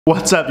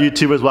What's up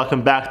YouTubers,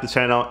 welcome back to the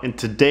channel. In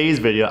today's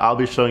video, I'll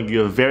be showing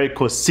you a very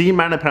cool C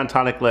minor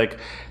pentatonic lick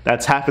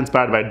that's half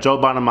inspired by Joe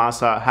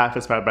Bonamassa, half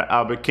inspired by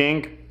Albert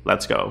King.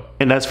 Let's go.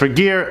 And as for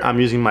gear, I'm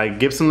using my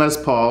Gibson Les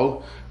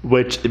Paul,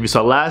 which if you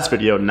saw last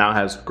video, now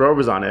has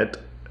Grovers on it.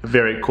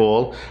 Very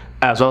cool.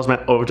 As well as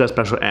my Overdrive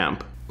Special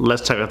amp.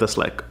 Let's check out this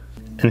lick.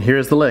 And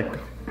here's the lick.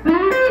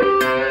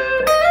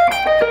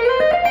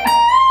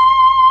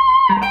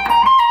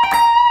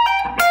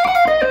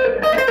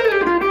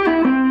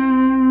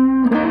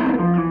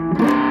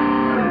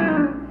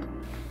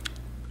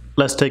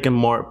 Let's take a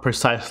more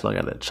precise look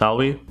at it, shall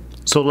we?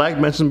 So like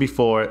mentioned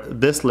before,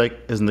 this lick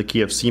is in the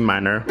key of C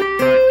minor.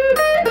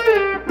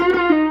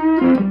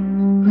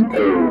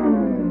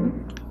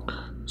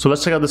 So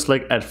let's check out this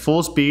lick at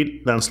full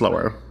speed, then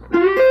slower.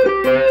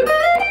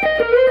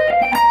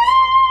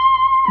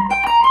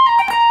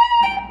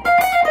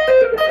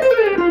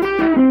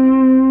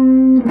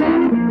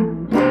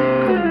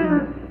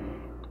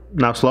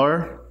 Now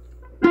slower.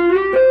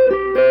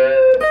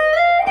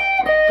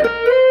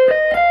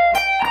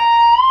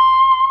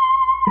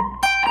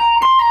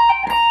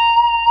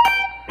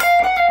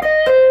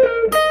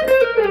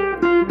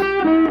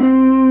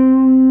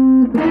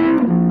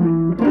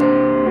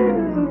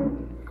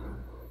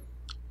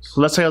 So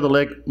let's check out the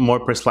lick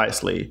more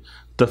precisely.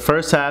 The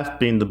first half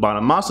being the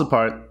Bonamassa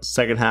part,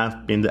 second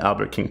half being the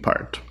Albert King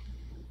part.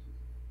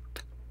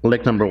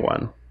 Lick number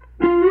 1.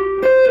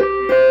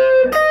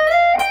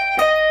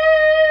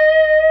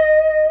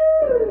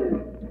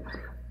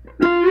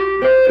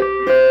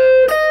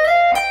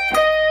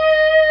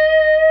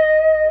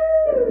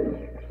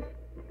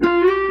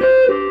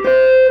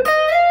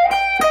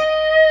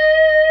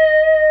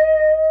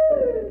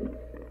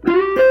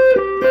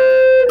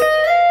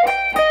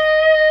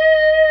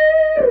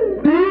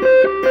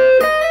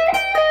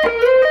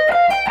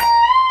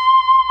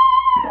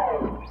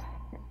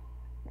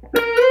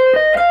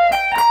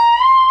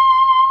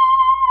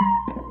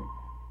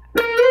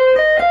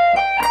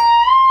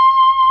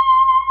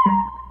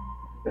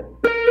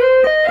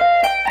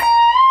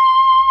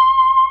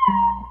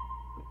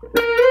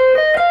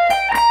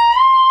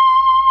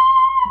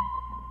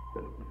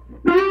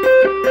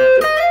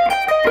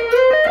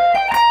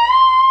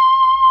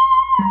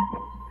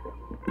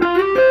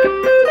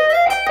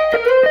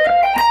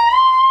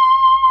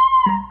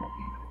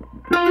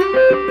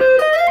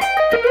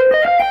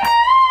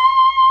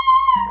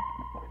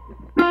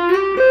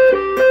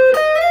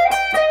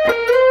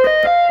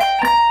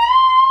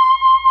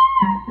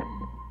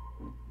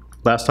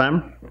 Last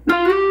time.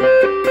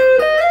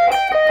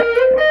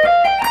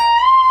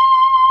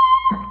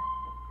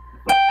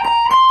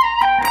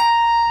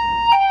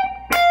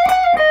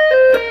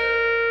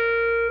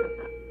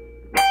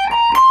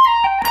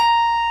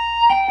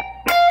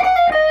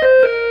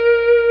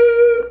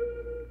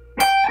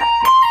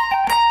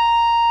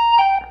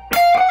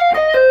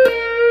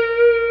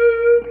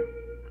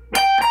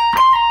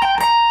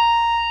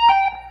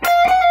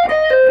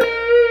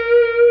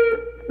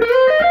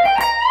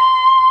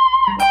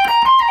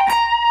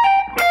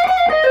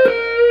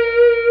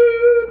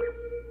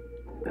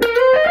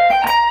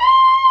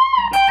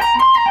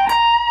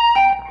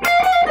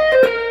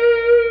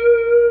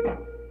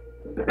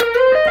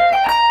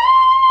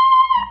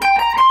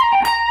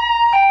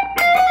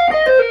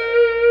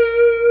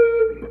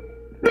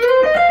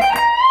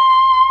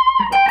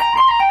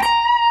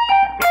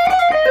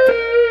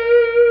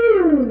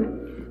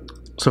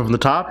 So from the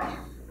top,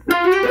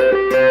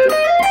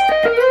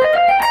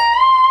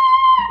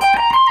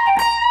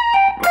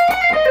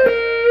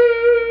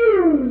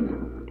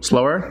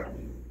 slower,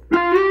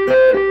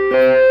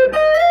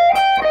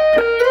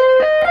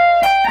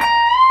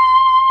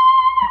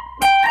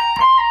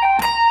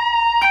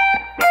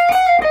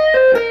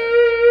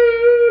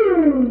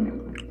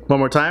 one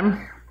more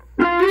time.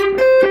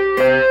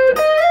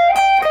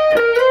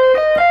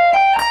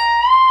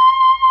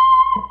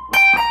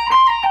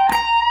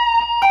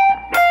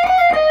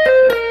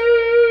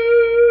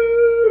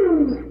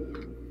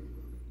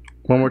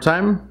 One more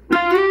time.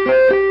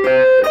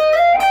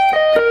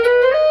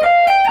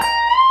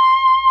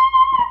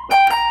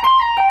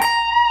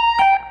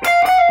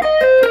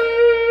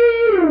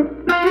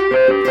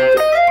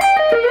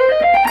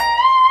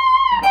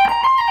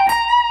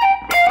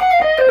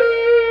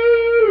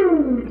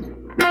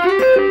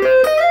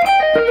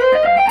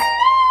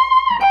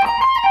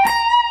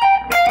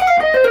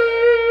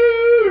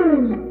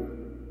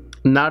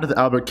 Now to the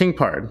Albert King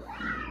part.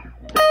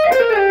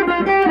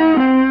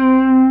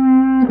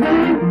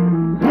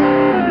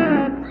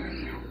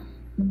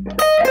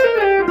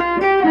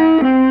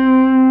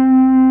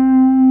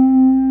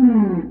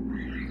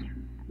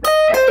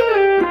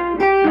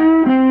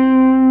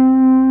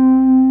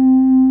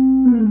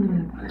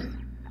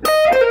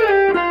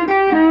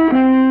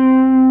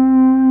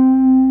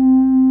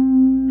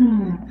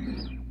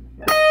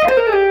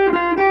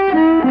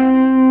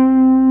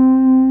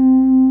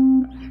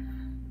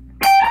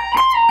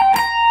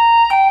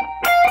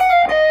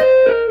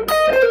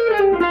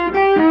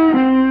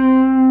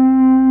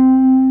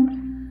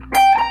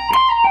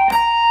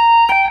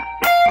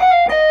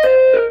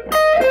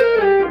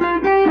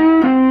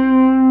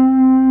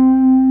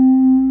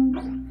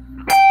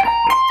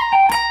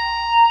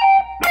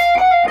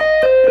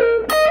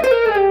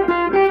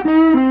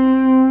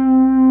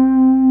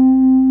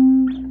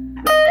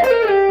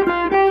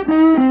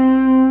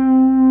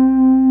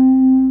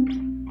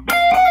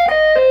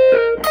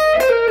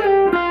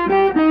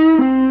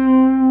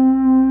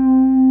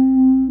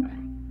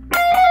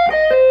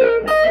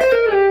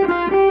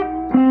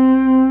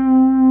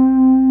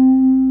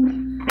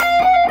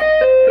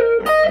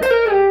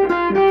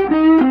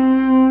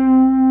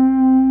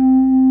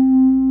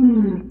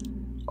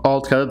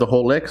 all together, the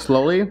whole lick,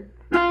 slowly.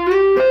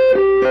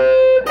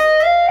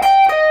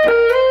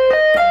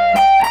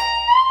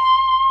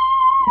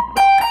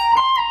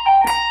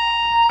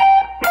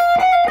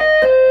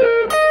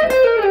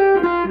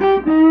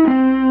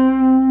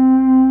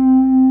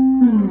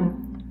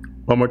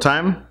 One more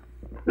time.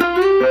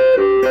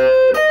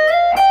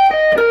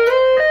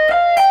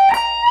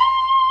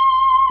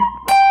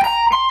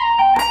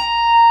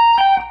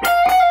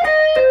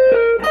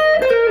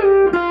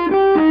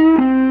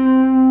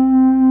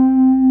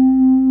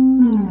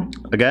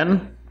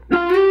 Again.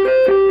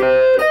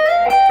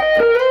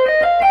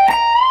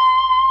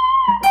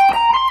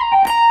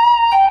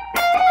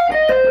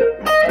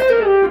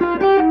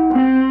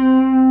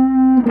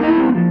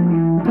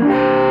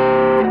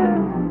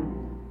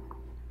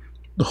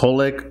 The whole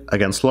lick,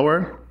 again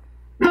slower.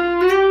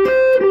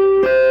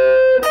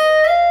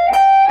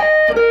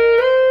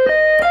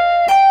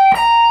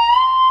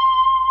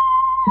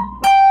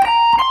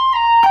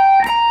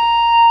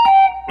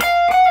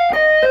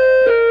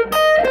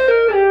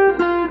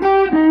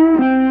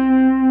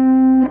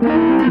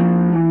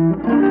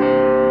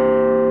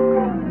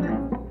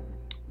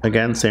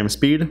 Again, same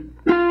speed.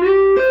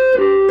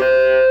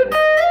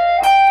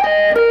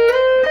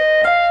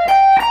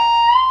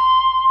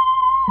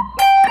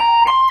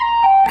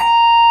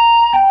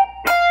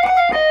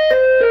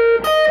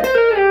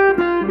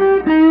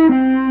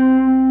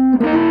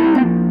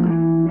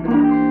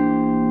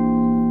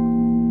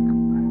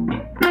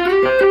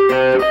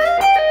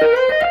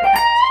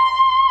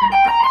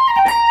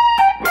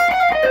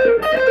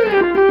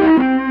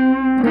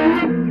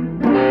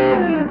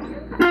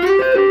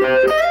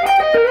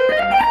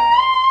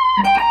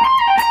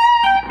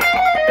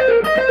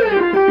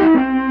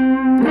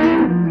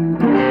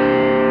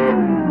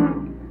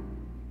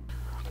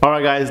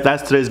 Alright guys,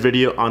 that's today's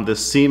video on the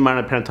C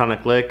minor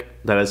pentatonic lick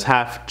that is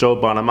half Joe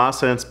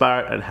Bonamassa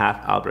inspired and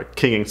half Albert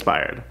King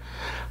inspired.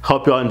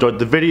 Hope you all enjoyed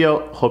the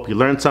video, hope you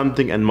learned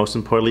something, and most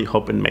importantly,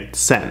 hope it made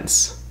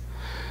sense.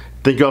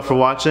 Thank you all for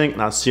watching,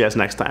 and I'll see you guys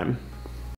next time.